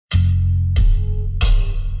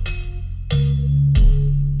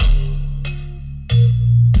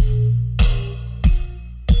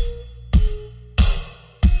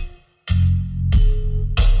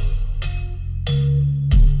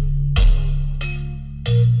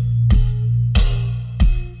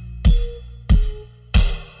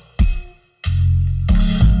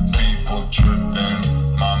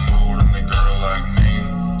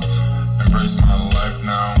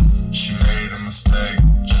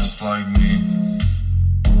just like me.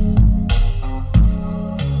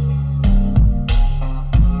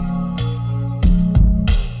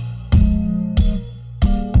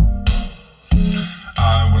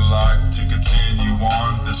 I would like to continue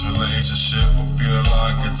on this relationship. I feel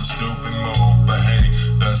like it's a stupid move, but hey,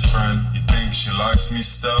 best friend, you think she likes me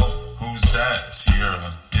still? Who's that?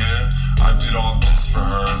 Sierra. Yeah, I did all this for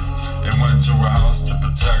her and went to her house to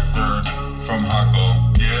protect her from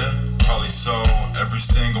Hako. Yeah, probably so. Every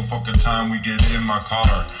single fucking time we get in my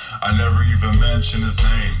car, I never even mention his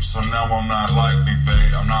name. So now I'm not like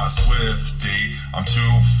McVeigh, I'm not Swifty. I'm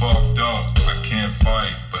too fucked up, I can't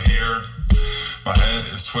fight. But here, my head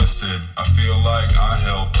is twisted. I feel like I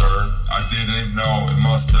helped her. I didn't know, it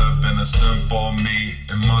must have been a simple me.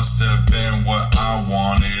 It must have been what I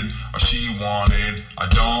wanted, or she wanted. I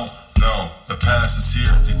don't know. The past is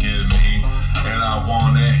here to get me, and I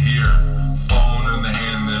want it here. Phone in the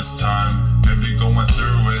hand this time. Maybe going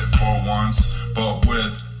through it for once, but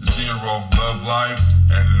with zero love life.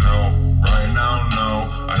 And no, right now,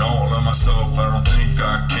 no, I don't love myself. I don't think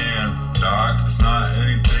I can, dog. It's not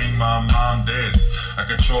anything my mom did. I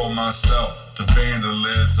control myself to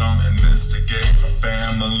vandalism and instigate my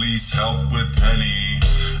family's health with Henny.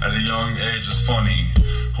 At a young age, it's funny.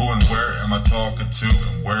 Who and where am I talking to,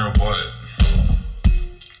 and where what?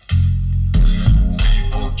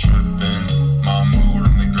 People tripping, my mood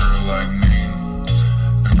and the girl like me.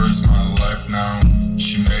 Embrace my life now.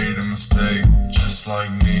 She made a mistake, just like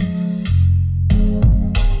me.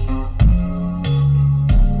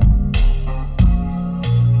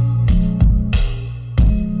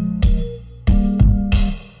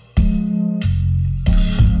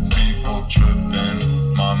 People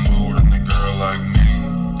tripping, my mood and the girl like me.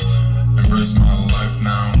 Embrace my life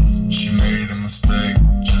now. She made a mistake,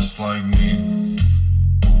 just like me.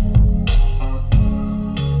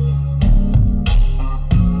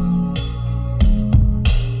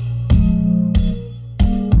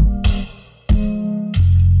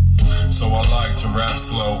 So I like to rap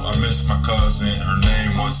slow. I miss my cousin, her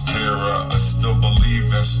name was Tara. I still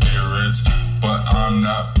believe in spirits, but I'm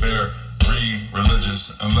not very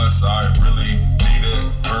religious unless I really need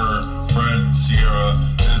it. Her friend Sierra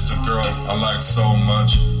is the girl I like so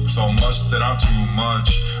much that I'm too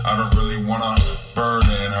much. I don't really wanna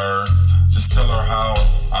burden her. Just tell her how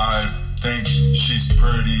I think she's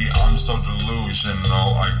pretty. I'm so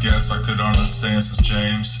delusional. I guess I could understand since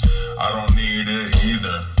James. I don't need it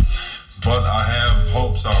either. But I have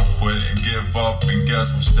hopes I'll quit and give up, and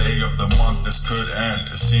guess which day of the month this could end.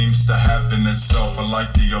 It seems to happen itself. I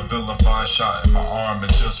like the Abilify shot in my arm.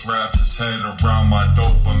 It just wraps its head around my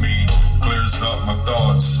dopamine, clears up my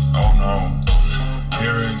thoughts. Oh no,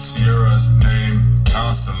 hearing Sierra's name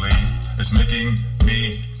constantly is making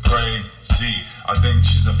me crazy. I think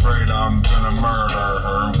she's afraid I'm gonna murder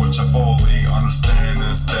her, which I fully understand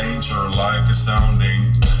is danger like it's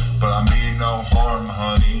sounding. But I mean no harm,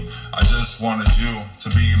 honey. I just wanted you to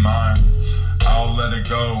be mine. I'll let it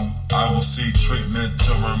go. I will seek treatment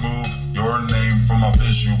to remove your name from my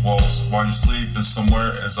visuals while you're sleeping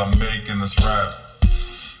somewhere as I'm making this rap.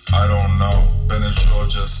 I don't know, Benadryl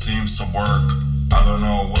just seems to work. I don't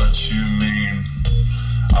know what you mean.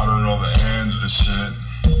 I don't know the end of the shit.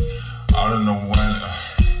 I don't know when.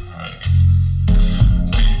 Right.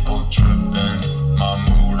 People tripping, my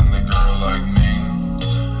mood and the girl like me.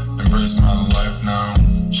 Embrace my life now.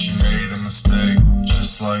 She made a mistake,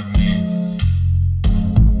 just like me.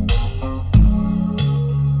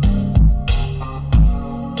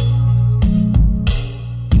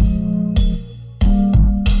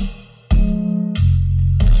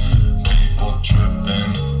 People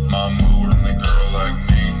tripping, my mood and the girl like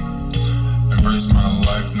me. Embrace my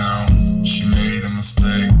life now. She made a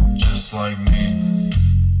mistake, just like me.